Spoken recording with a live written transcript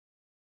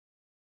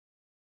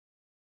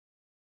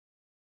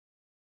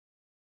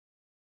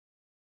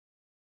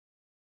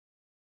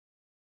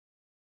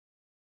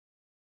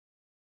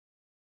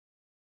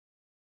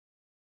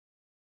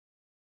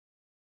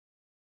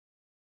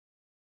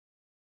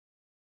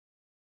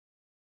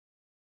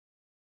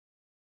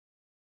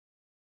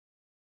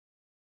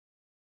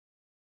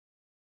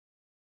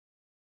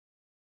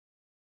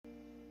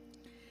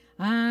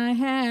I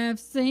have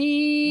seen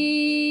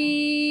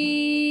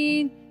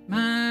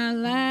my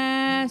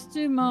last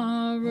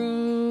tomorrow.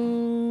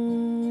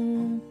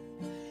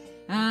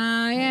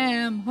 I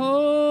am holding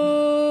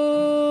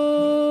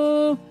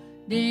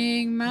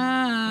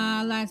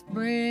my last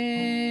breath.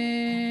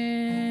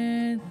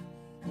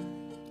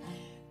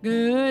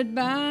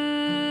 Goodbye,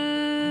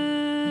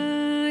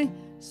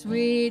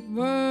 sweet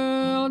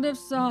world of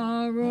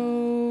sorrow.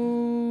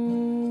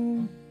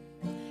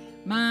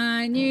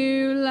 My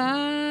new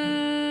life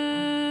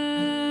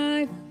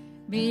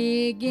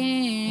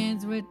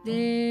begins with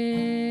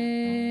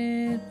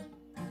death.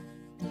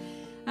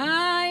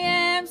 I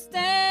am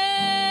standing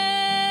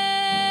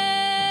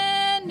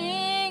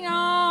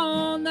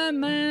on the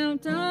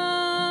mountain.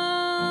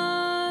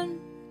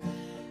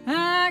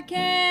 I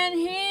can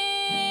hear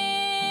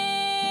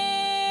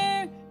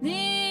the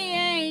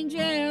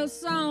angels'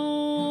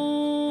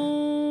 songs.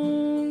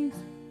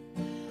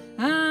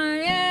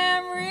 I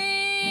am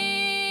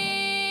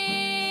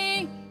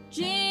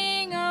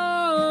reaching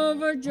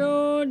over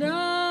Jordan.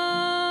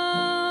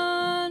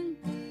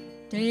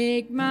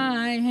 Take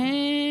my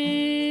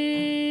hand,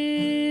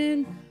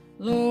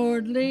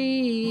 Lord,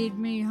 lead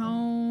me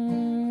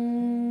home.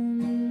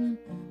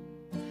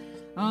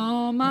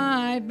 All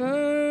my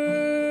burdens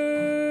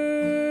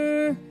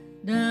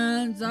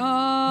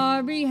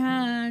are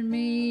behind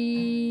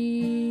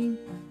me.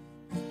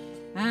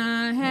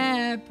 I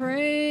have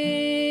prayed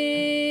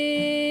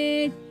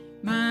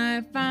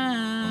my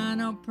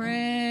final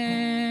prayer.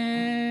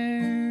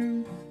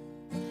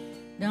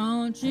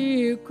 Don't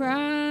you cry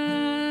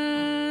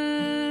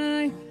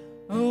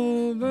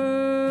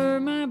over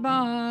my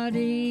body,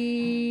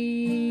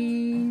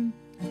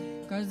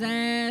 'cause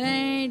that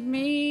ain't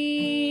me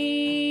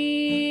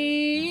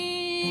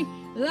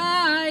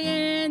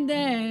lying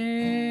there.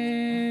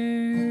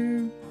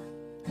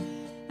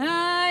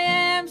 I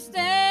am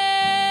standing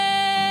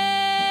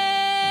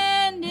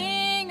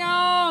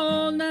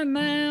on the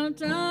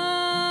mountain.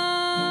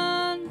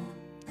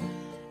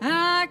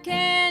 I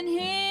can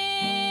hear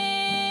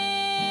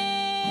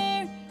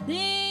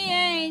the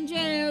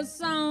angels'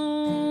 songs.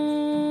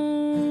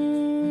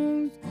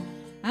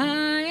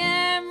 I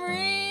am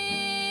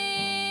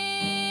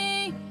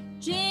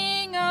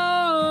reaching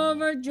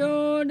over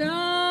Jordan.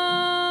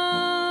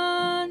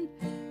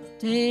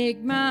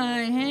 Take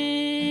my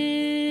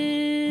hand,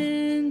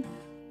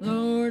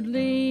 Lord,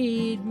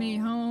 lead me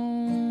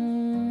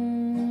home.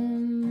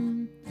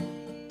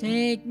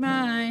 Take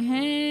my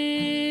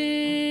hand,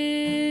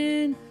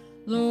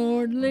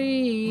 Lord,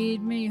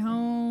 lead me home.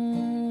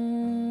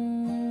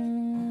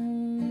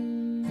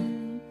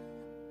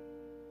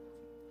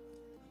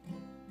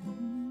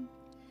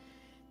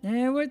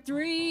 There were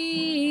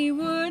 3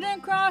 wooden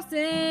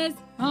crosses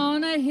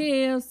on a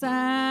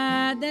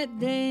hillside that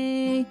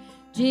day.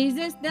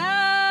 Jesus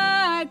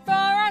died for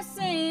our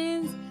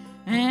sins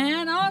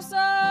and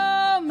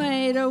also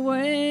made a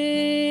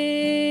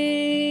way.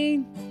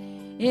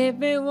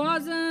 If it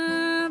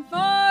wasn't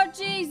for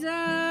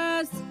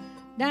Jesus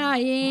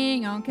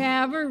dying on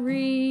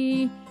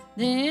Calvary,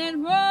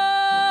 then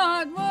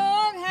what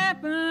would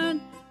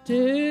happen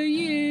to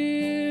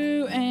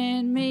you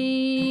and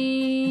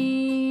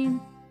me?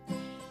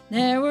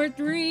 There were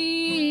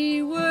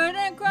 3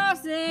 wooden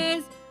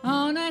crosses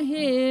on a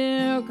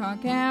hill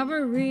called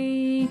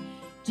Calvary.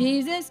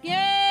 Jesus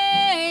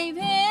gave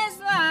his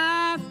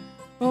life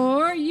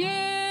for you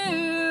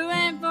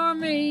and for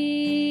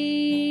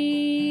me.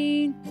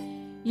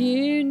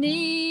 You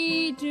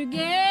need to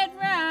get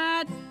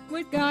right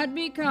with God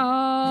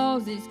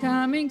because he's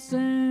coming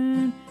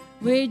soon.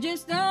 We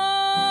just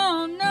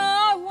don't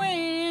know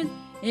when.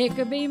 It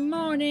could be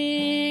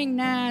morning,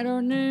 night,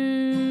 or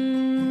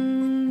noon.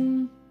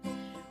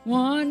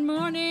 One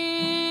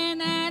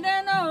morning at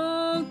an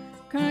old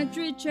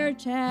country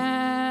church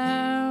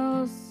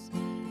house,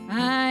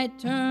 I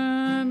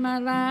turned my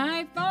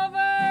life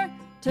over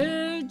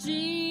to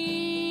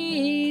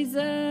Jesus.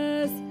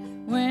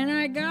 When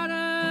I got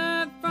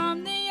up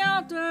from the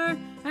altar,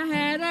 I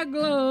had a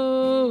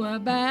glow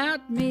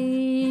about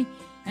me,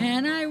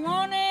 and I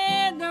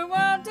wanted the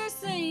world to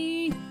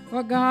see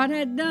what God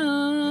had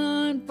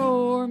done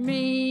for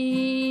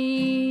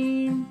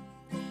me.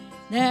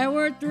 There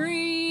were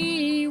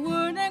 3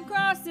 wooden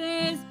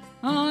crosses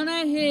on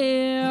a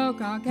hill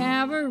called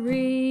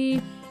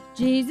Calvary.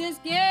 Jesus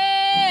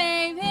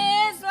gave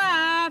his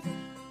life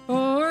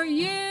for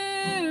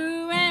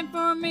you and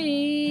for me.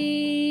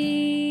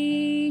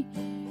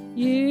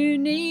 You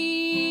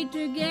need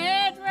to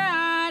get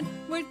right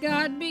with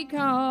God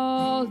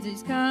because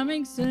he's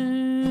coming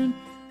soon.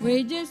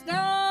 We just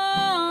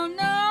don't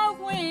know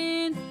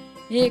when.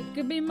 It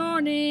could be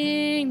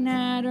morning,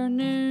 night, or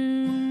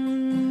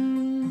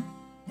noon.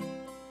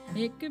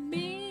 It could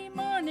be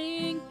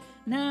morning,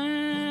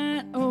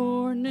 night,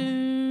 or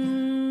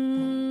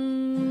noon.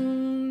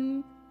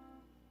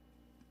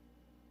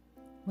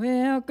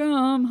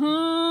 Welcome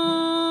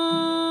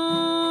home.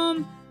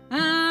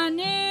 I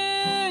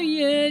knew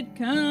you'd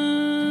come.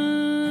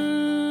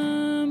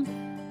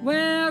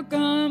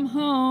 Welcome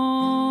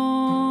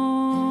home.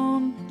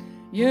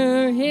 You're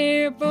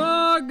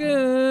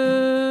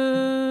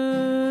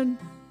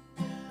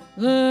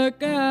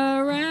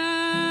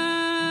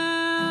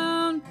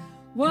around.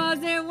 Was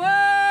it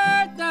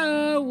worth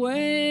the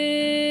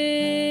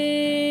wait?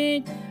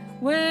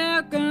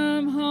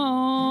 Welcome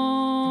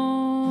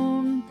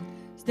home.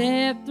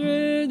 Step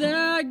through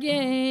the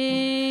gate.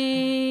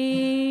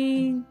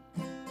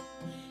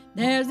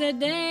 There's a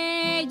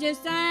day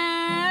just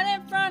out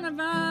in front of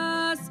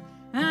us.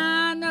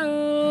 I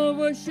know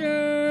will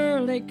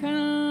surely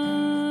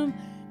come.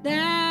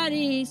 That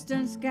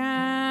eastern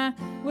sky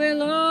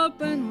will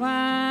open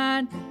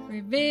wide,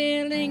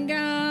 revealing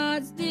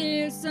God's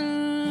dear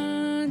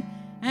Son.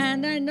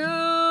 And I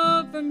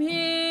know from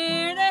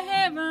here to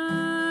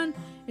heaven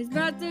is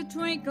but the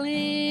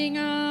twinkling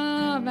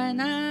of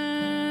an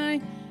eye,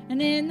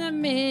 and in the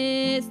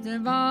midst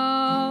of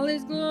all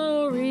His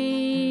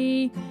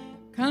glory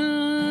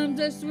comes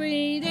the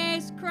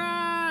sweetest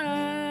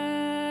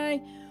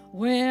cry.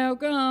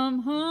 Welcome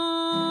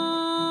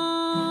home.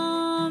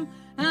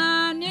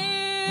 I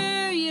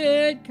knew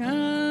you'd come.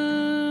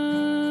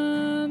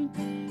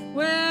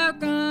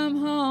 Welcome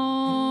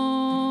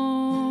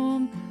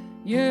home.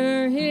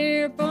 You're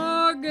here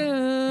for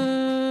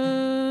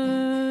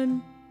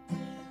good.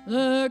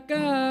 Look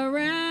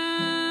around.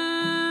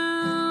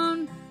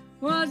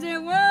 Was it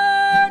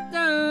worth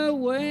the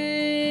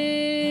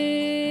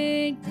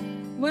wait?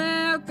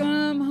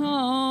 Welcome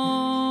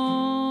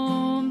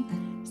home.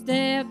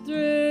 Step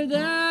through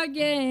the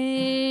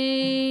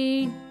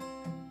gate.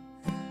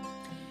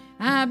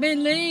 I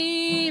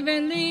believe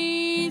at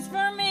least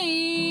for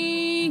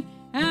me,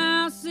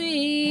 I'll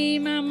see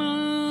my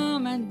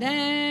mom and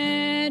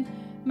dad,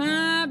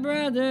 my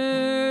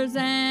brothers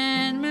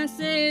and my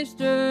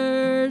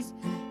sisters,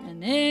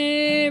 and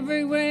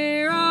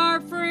everywhere our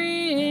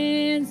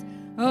friends.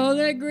 Oh,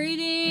 the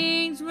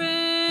greetings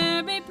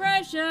will be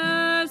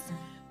precious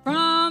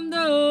from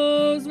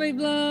those we've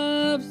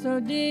loved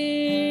so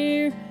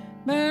dear.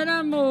 But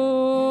a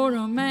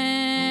mortal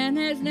man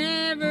has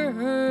never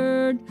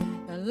heard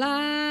the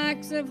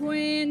likes of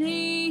when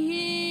he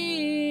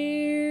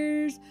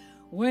hears,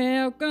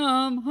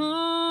 welcome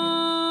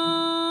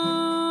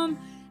home.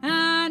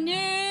 I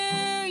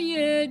knew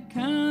you'd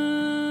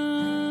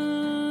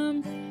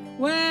come.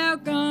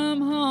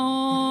 Welcome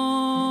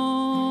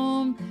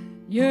home.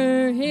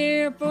 You're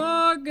here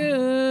for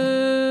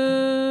good.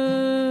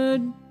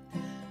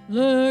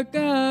 Look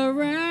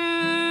around.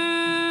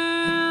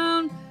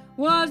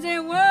 Was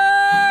it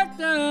worth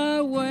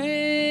the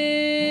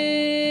wait?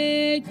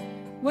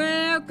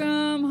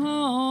 Welcome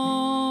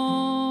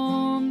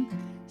home.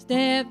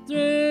 Step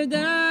through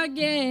the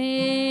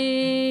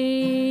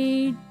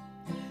gate.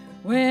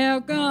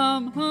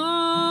 Welcome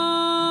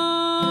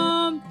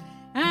home.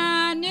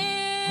 I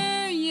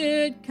knew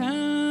you'd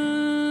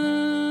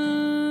come.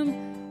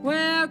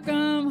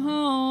 Welcome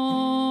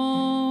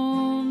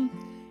home.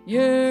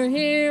 You're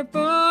here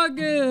for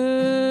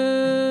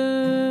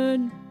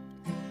good.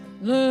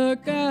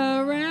 Look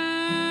around.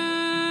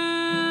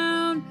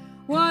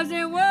 Was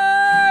it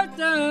worth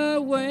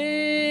the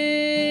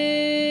wait?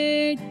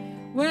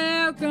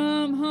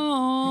 Welcome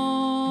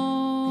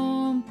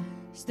home.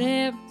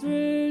 Step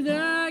through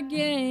the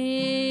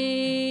gate.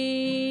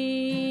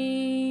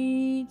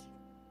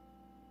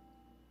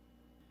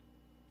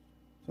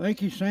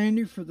 Thank you,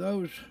 Sandy, for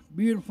those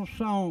beautiful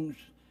songs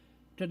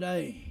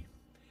today.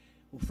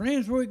 Well,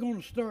 friends, we're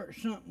going to start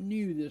something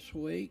new this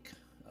week.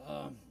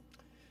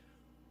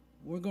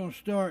 We're going to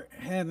start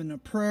having a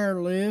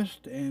prayer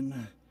list,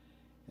 and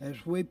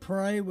as we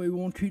pray, we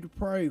want you to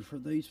pray for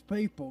these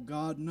people.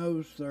 God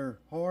knows their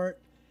heart,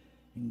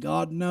 and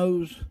God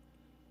knows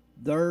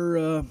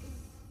their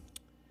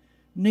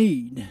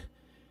need.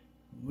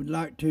 We'd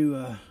like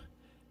to,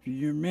 if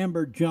you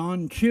remember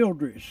John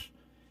Childress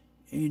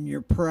in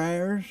your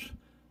prayers,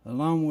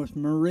 along with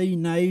Marie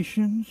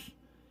Nations,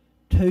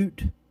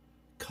 Toot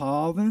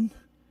Colvin,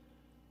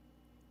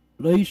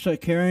 Lisa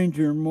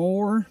Carringer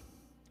Moore,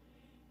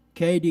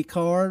 Katie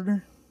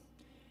Carter,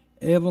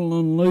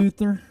 Evelyn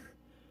Luther,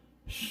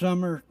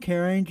 Summer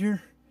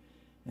Carringer,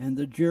 and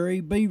the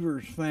Jerry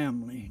Beavers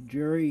family.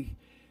 Jerry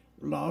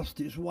lost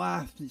his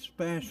wife this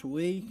past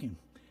week, and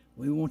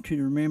we want you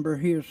to remember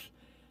his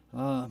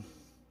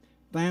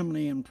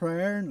family in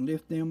prayer and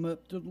lift them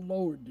up to the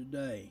Lord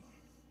today.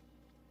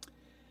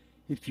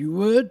 If you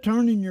would,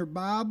 turn in your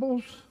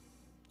Bibles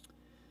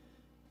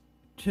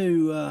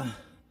to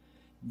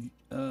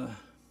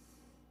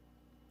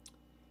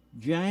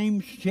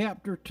James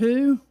chapter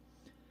 2,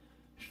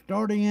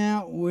 starting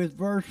out with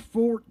verse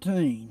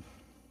 14.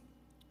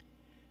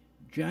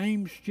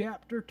 James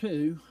chapter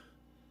 2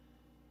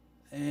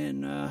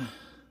 and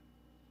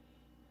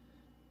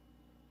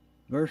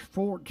verse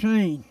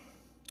 14.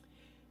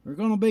 We're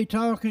going to be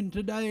talking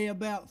today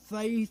about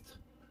faith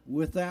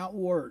without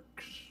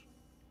works.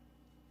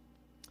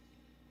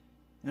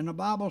 And the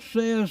Bible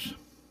says,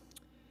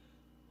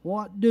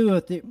 "What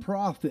doeth it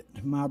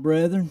profit, my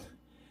brethren,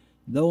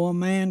 though a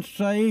man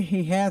say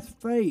he hath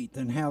faith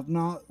and have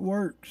not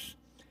works?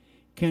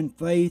 Can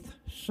faith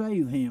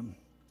save him?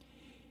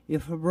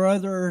 If a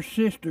brother or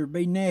sister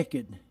be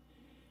naked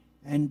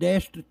and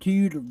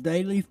destitute of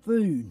daily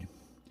food,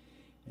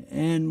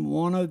 And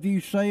one of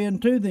you say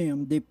unto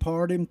them,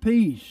 Depart in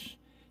peace,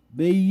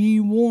 be ye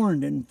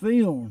warned and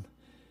filled.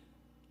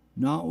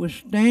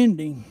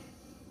 Notwithstanding,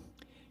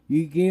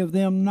 you give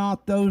them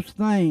not those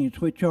things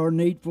which are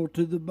needful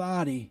to the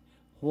body.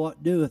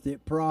 What doeth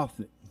it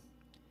profit?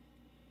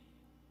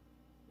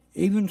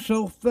 Even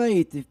so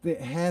faith, if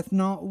it hath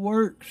not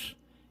works,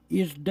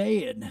 is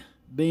dead,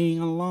 being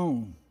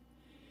alone.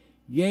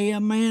 Yea, a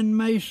man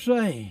may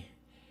say,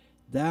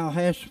 Thou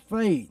hast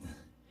faith,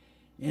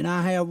 and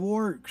I have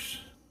works.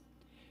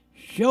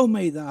 Show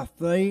me thy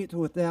faith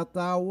without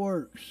thy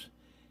works,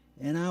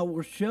 and I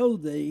will show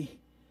thee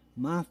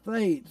my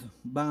faith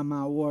by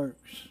my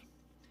works.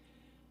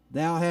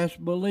 Thou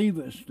hast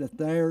believest that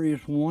there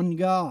is one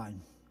God.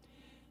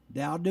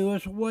 Thou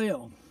doest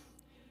well.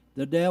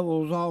 The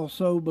devils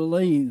also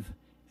believe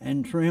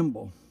and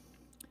tremble.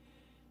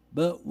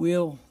 But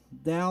wilt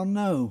thou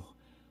know,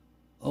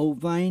 O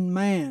vain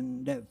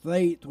man, that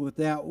faith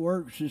without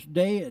works is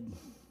dead?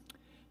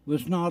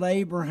 Was not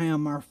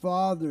Abraham our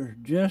father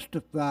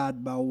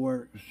justified by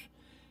works,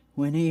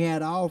 when he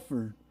had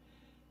offered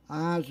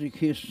Isaac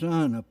his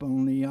son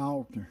upon the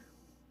altar?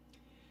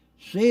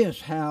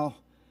 Seest thou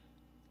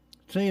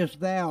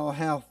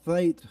how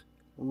faith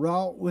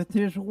wrought with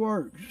his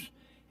works,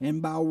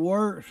 and by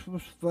works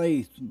was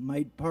faith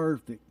made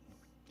perfect?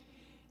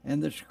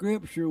 And the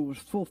scripture was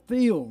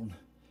fulfilled,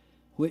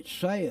 which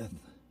saith,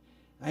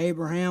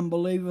 Abraham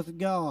believeth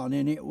God,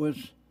 and it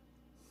was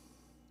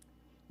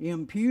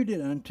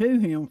imputed unto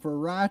him for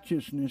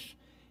righteousness,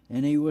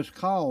 and he was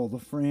called the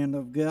friend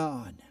of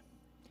God.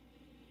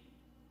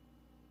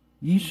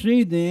 Ye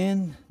see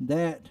then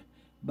that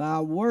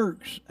by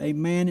works a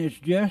man is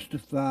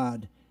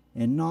justified,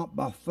 and not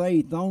by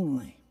faith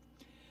only.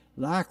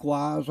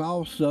 Likewise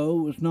also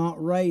was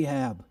not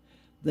Rahab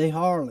the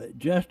harlot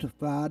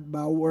justified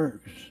by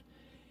works,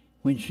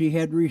 when she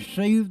had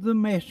received the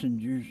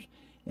messengers,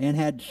 and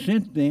had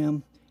sent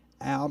them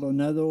out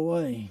another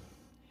way.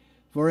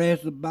 For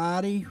as the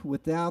body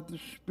without the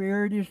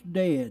spirit is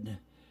dead,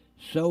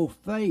 so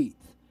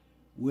faith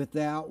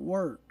without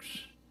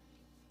works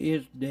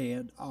is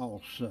dead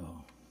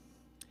also.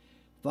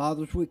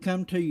 Fathers, we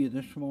come to you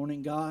this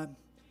morning, God.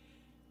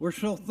 We're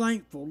so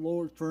thankful,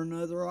 Lord, for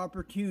another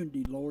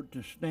opportunity, Lord,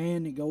 to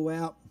stand and go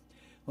out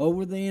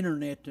over the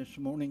internet this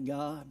morning,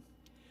 God.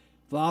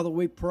 Father,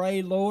 we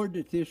pray, Lord,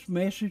 that this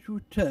message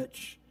would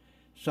touch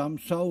some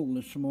soul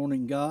this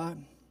morning,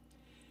 God.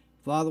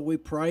 Father, we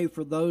pray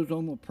for those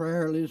on the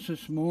prayer list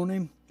this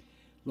morning.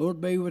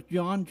 Lord, be with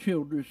John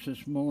Childress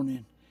this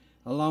morning,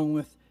 along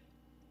with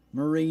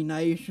Marie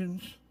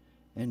Nations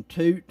and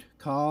Toot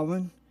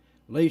Colvin,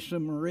 Lisa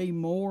Marie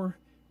Moore,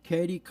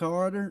 Katie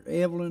Carter,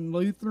 Evelyn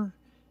Luther,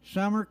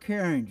 Summer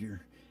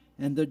Carringer,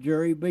 and the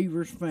Jerry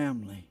Beavers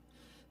family.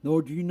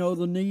 Lord, you know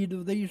the need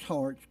of these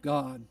hearts,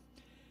 God.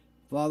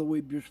 Father,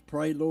 we just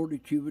pray, Lord,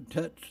 that you would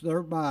touch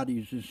their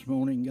bodies this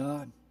morning,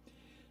 God.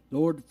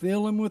 Lord,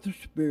 fill them with the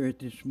Spirit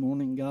this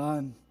morning,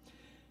 God.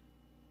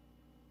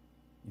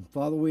 And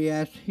Father, we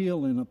ask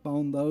healing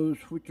upon those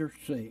which are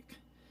sick.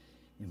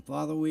 And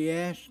Father, we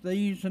ask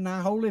these in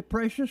thy holy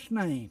precious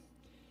name,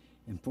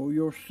 and for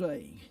your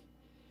sake.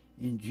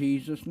 In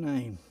Jesus'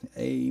 name,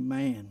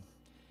 amen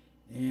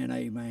and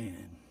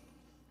amen.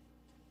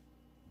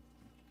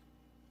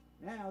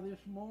 Now, this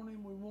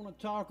morning we want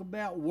to talk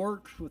about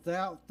works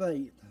without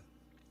faith.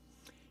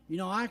 You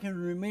know, I can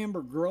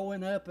remember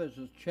growing up as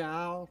a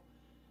child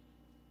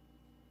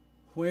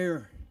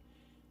where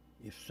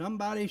if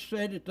somebody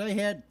said that they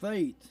had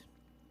faith,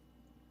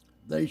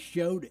 they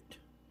showed it.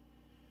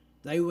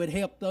 They would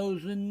help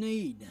those in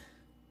need.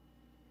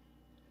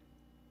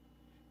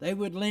 They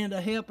would lend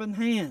a helping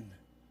hand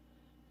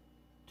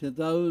to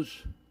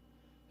those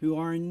who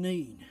are in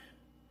need.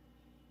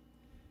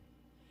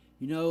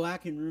 You know, I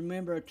can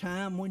remember a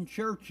time when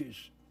churches,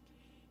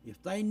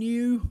 if they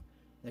knew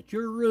that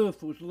your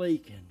roof was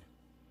leaking,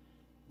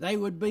 they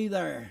would be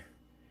there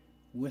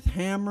with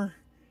hammer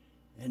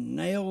and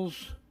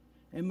nails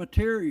and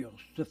materials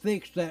to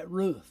fix that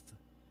roof.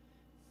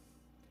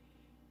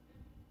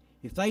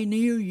 If they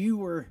knew you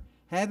were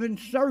having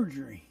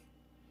surgery,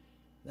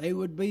 they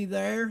would be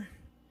there.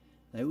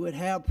 They would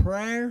have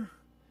prayer.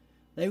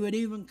 They would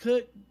even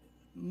cook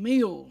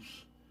meals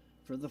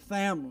for the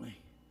family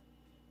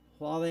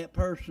while that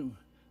person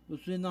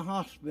was in the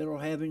hospital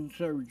having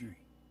surgery.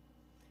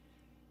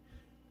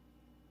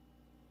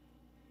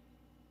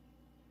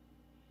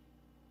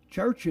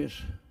 Churches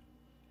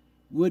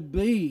would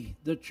be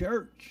the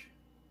church.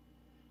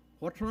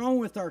 What's wrong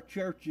with our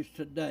churches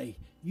today?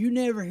 You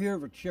never hear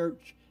of a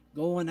church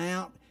going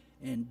out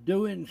and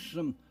doing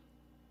some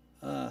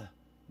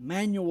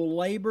manual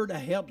labor to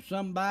help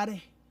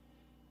somebody.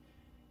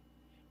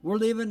 We're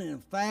living in a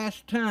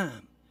fast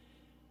time,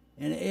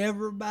 and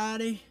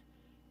everybody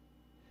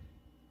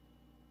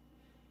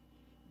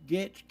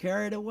gets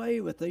carried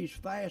away with these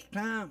fast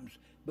times.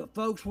 But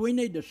folks, we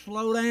need to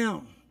slow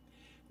down.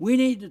 We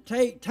need to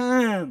take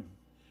time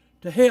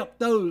to help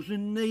those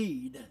in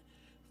need.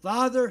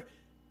 Father,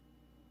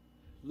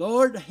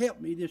 Lord, help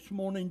me this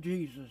morning,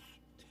 Jesus.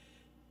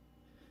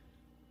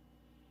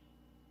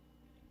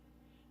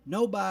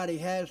 Nobody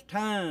has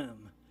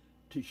time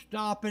to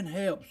stop and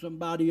help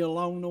somebody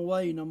along the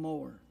way no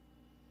more.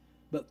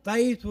 But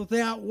faith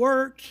without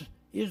works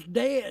is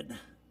dead.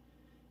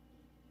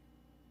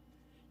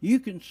 You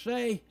can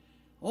say,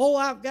 oh,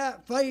 I've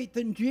got faith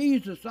in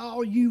Jesus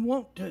all you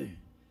want to.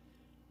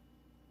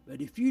 But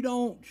if you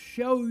don't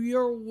show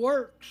your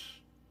works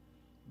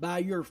by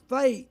your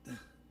faith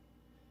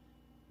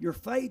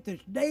is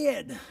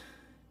dead.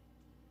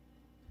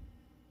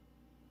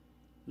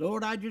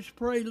 Lord, I just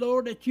pray,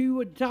 Lord, that you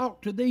would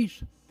talk to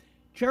these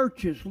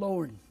churches,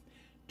 Lord.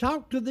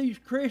 Talk to these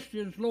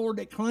Christians, Lord,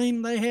 that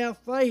claim they have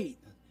faith,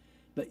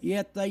 but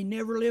yet they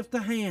never lift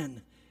a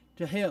hand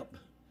to help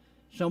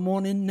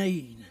someone in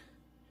need.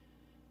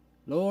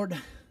 Lord,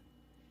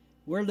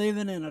 we're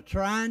living in a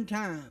trying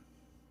time.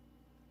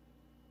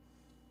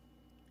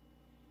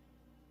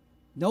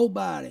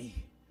 Nobody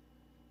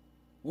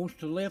wants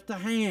to lift a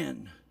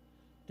hand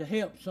to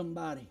help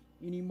somebody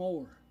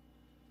anymore.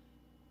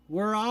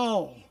 We're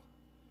all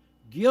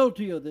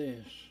guilty of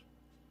this.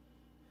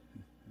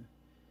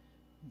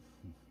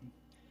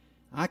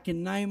 I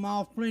can name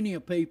off plenty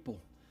of people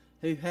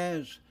who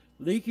has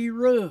leaky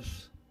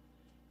roofs,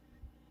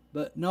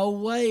 but no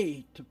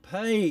way to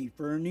pay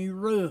for a new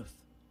roof.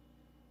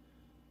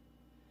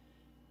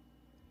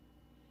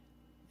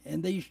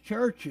 And these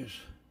churches,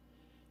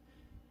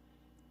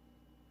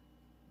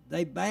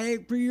 they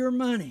beg for your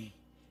money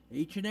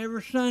each and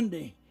every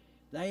Sunday.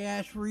 They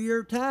ask for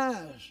your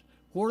tithes.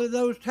 Where do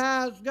those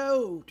tithes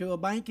go? To a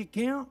bank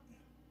account?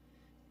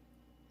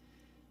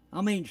 I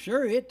mean,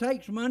 sure, it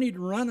takes money to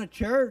run a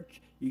church.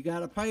 You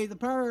got to pay the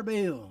power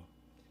bill.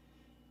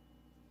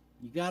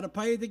 You got to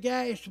pay the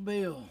gas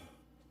bill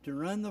to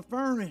run the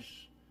furnace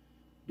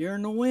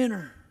during the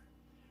winter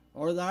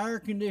or the air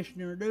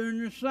conditioner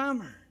during the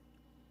summer.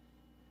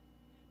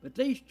 But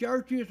these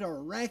churches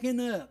are racking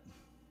up.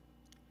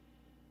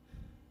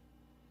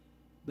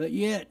 But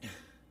yet,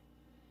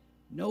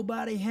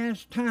 nobody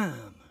has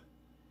time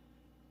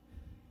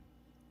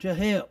to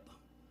help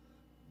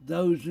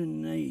those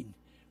in need.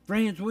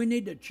 Friends, we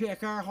need to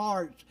check our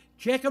hearts.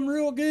 Check them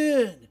real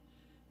good.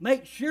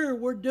 Make sure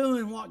we're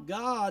doing what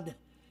God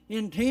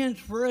intends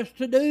for us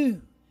to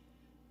do.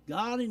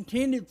 God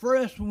intended for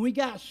us when we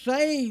got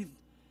saved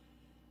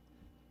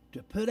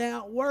to put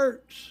out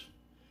works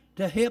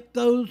to help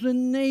those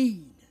in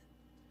need.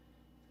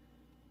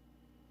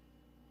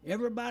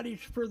 Everybody's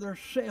for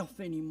themselves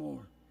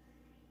anymore.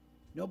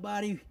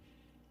 Nobody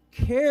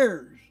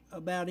cares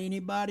about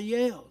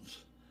anybody else.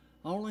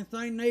 Only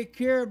thing they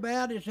care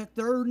about is that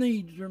their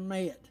needs are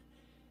met.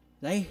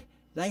 They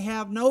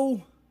have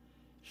no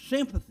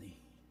sympathy,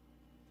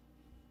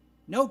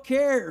 no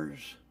cares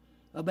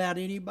about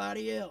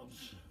anybody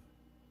else.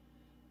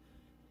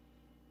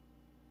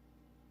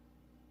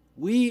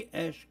 We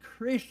as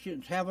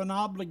Christians have an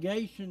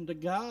obligation to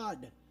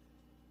God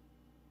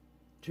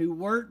to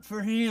work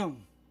for Him,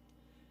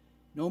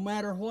 no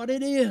matter what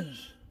it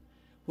is,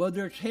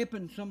 whether it's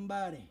helping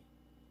somebody,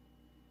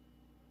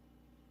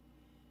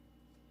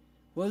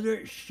 whether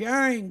it's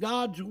sharing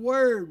God's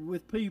Word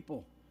with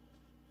people,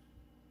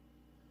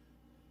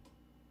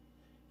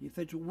 if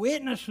it's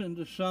witnessing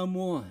to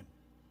someone.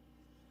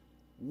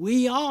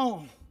 We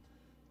all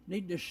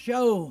need to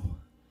show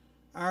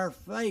our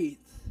faith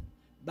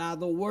by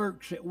the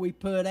works that we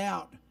put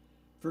out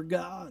for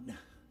God.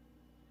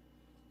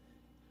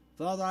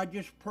 Father, I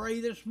just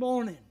pray this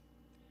morning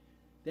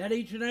that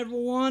each and every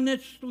one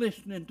that's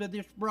listening to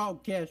this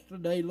broadcast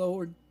today,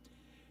 Lord,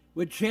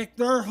 would check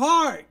their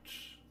hearts,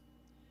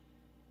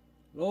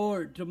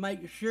 Lord, to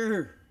make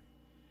sure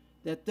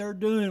that they're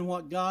doing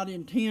what God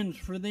intends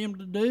for them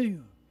to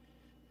do.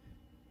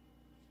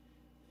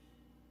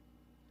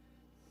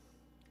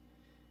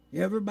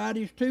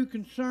 Everybody's too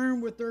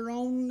concerned with their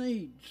own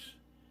needs.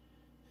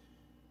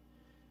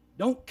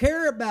 Don't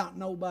care about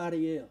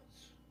nobody else.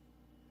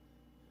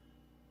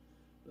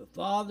 But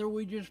Father,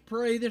 we just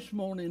pray this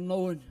morning,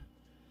 Lord,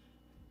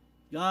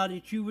 God,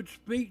 that you would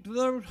speak to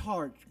those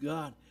hearts,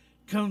 God.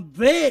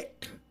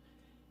 Convict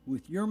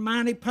with your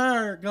mighty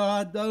power,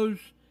 God, those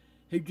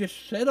who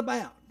just sit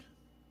about.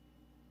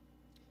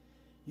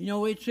 You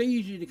know, it's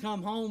easy to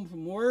come home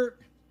from work,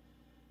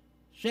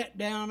 sit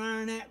down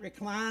there in that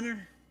recliner,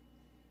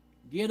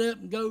 get up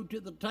and go to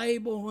the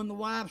table when the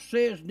wife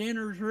says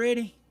dinner's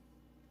ready,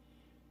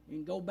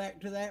 and go back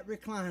to that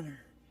recliner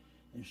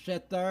and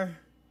sit there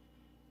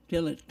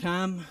till it's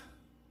time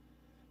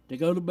to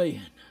go to bed.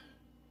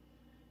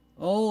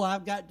 Oh,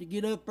 I've got to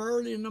get up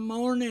early in the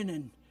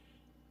morning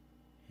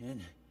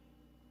and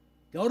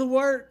go to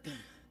work.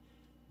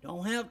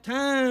 Don't have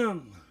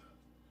time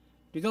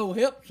to go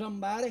help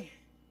somebody.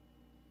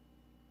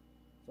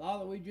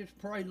 Father, we just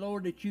pray,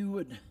 Lord, that you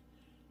would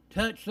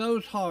touch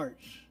those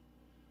hearts.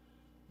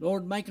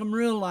 Lord, make them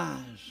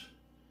realize,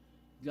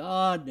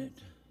 God, that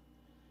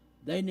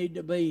they need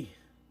to be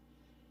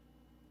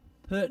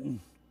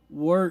putting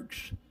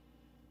works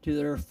to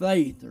their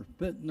faith, or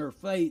putting their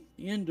faith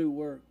into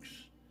works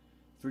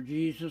for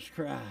Jesus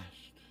Christ.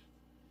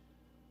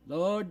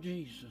 Lord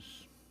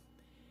Jesus,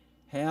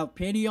 have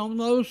pity on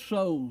those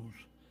souls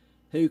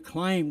who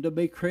claim to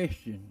be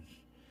Christians,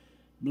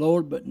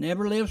 Lord, but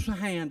never lifts a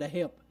hand to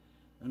help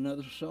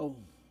another soul.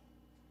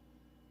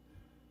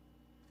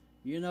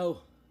 You know,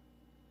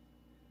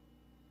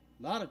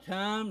 a lot of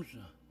times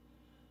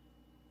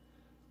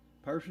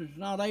a person's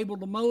not able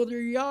to mow their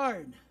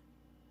yard.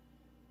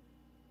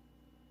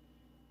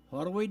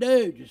 What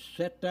do? Just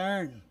sit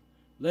there and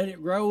let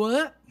it grow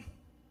up?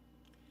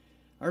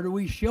 Or do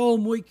we show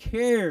them we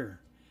care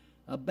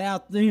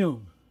about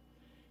them?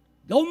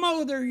 Go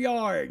mow their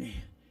yard.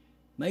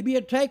 Maybe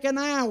it'll take an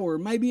hour.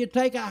 Maybe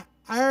it'll take an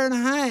hour and a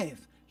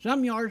half.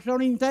 Some yards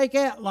don't even take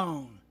that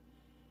long.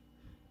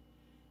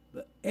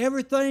 But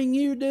everything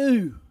you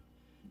do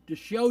to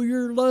show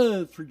your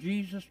love for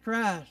Jesus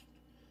Christ,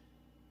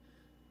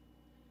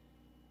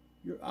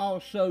 you're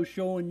also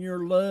showing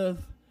your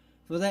love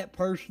for that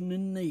person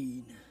in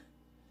need.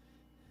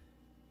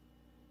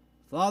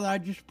 Father, I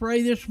just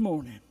pray this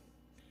morning,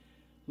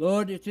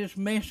 Lord, that this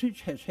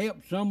message has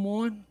helped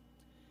someone.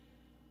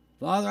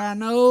 Father, I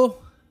know,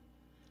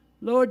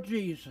 Lord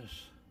Jesus,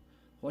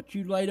 what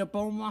you laid up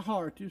on my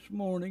heart this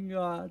morning,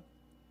 God.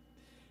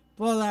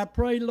 Father, I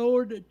pray,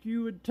 Lord, that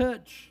you would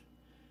touch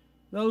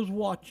those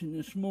watching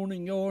this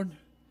morning, Lord.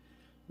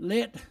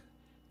 Let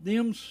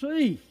them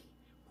see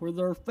where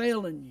they're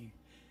failing you.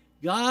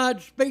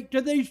 God, speak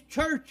to these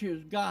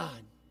churches, God.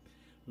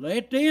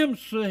 Let them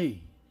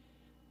see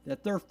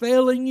that they're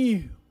failing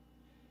you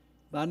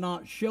by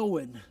not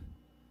showing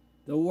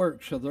the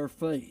works of their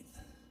faith.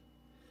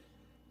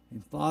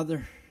 And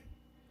Father,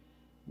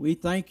 we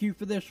thank you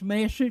for this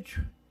message.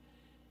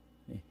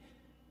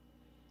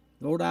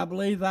 Lord, I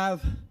believe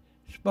I've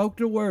spoke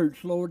the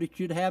words, Lord, that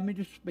you'd have me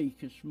to speak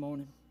this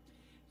morning.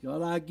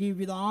 God, I give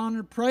you the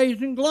honor,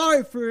 praise, and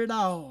glory for it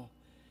all.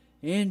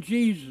 In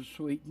Jesus'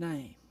 sweet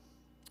name.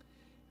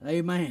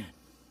 Amen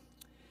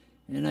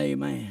and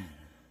amen.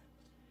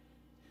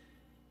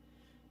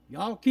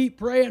 Y'all keep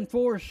praying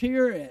for us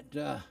here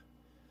at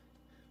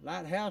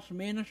Lighthouse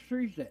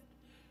Ministries, that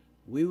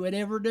we would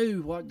ever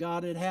do what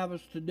God would have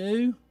us to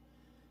do.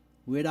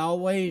 We'd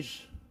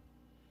always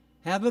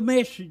have a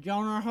message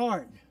on our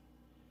heart.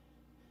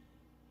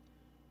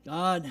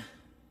 God,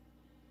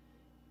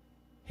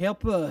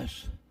 help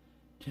us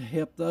to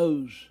help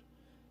those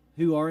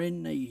who are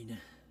in need.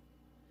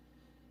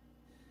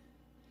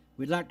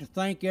 We'd like to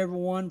thank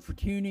everyone for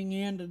tuning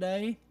in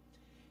today,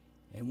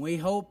 and we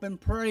hope and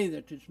pray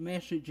that this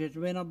message has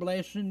been a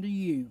blessing to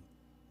you.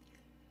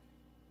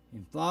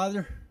 And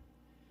Father,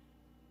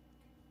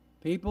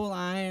 people,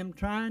 I am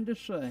trying to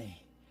say,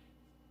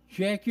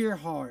 check your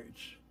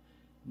hearts.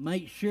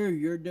 Make sure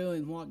you're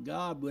doing what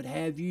God would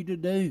have you to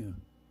do.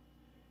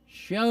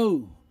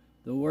 Show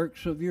the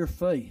works of your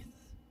faith.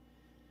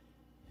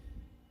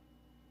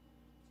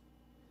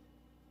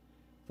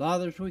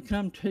 Father, as we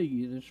come to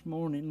you this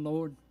morning,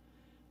 Lord,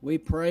 we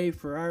pray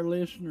for our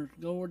listeners,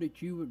 Lord,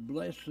 that you would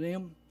bless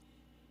them,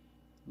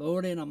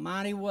 Lord, in a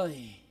mighty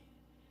way.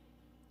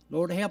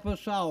 Lord, help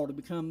us all to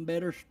become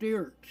better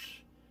stewards,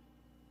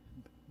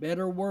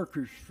 better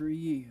workers for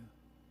you.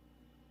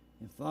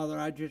 And Father,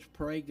 I just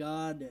pray,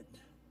 God, that,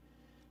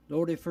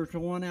 Lord, if there's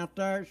one out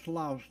there that's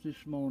lost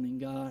this morning,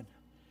 God,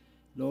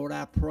 Lord,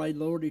 I pray,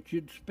 Lord, that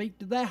you'd speak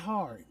to their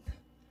heart.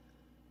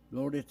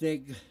 Lord, that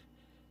they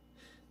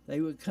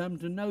would come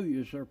to know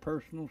you as their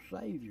personal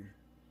Savior.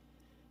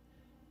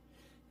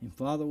 And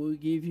Father, we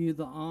give you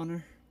the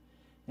honor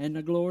and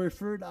the glory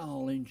for it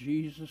all in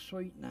Jesus'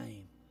 sweet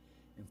name.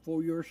 And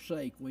for your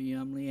sake, we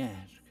humbly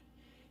ask.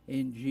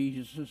 In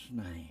Jesus'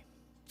 name,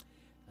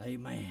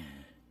 amen.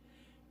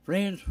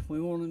 Friends,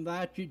 we want to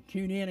invite you to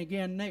tune in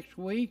again next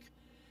week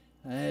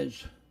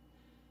as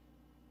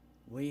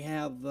we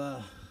have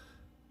a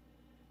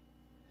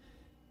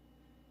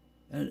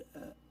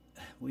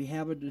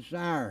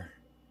desire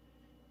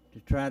to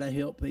try to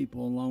help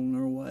people along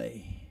their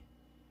way.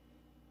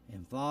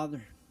 And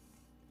Father,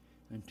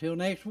 until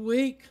next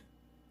week,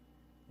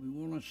 we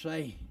want to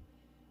say,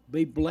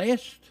 be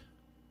blessed.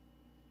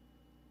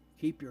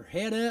 Keep your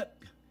head up.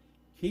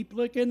 Keep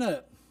looking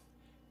up,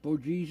 for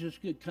Jesus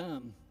could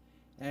come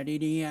at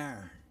any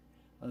hour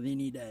of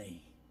any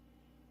day.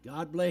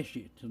 God bless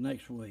you till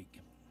next week.